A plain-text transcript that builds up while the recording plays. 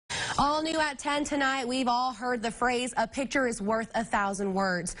All new at 10 tonight, we've all heard the phrase, a picture is worth 1,000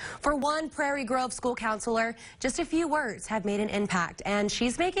 words. For one Prairie Grove school counselor, just a few words have made an impact, and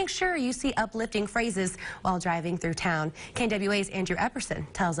she's making sure you see uplifting phrases while driving through town. KNWA's Andrew Epperson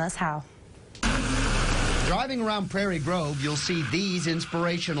tells us how. Driving around Prairie Grove, you'll see these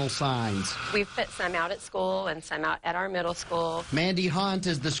inspirational signs. We've put some out at school and some out at our middle school. Mandy Hunt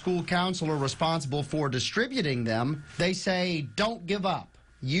is the school counselor responsible for distributing them. They say, "Don't give up.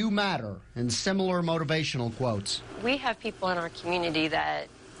 You matter," and similar motivational quotes. We have people in our community that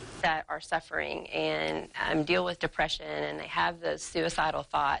are suffering and deal with depression, and they have those suicidal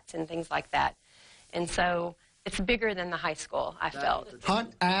thoughts and things like that. And so it's bigger than the high school, I felt.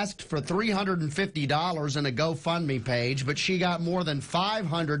 Hunt asked for $350 in a GoFundMe page, but she got more than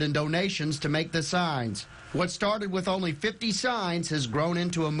 $500 in donations to make the signs. What started with only 50 signs has grown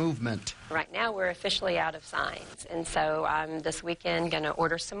into a movement. Right now, we're officially out of signs, and so I'm this weekend going to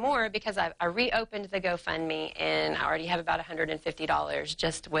order some more because I reopened the GoFundMe, and I already have about $150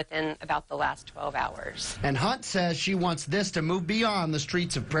 just within about the last 12 hours. And Hunt says she wants this to move beyond the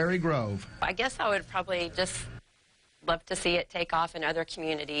streets of Prairie Grove. I guess I would probably just love to see it take off in other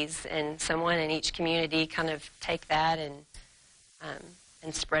communities, and someone in each community kind of take that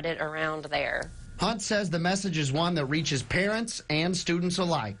and spread it around there. Hunt says the message is one that reaches parents and students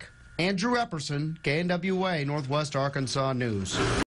alike. Andrew Epperson, KNWA, Northwest Arkansas News.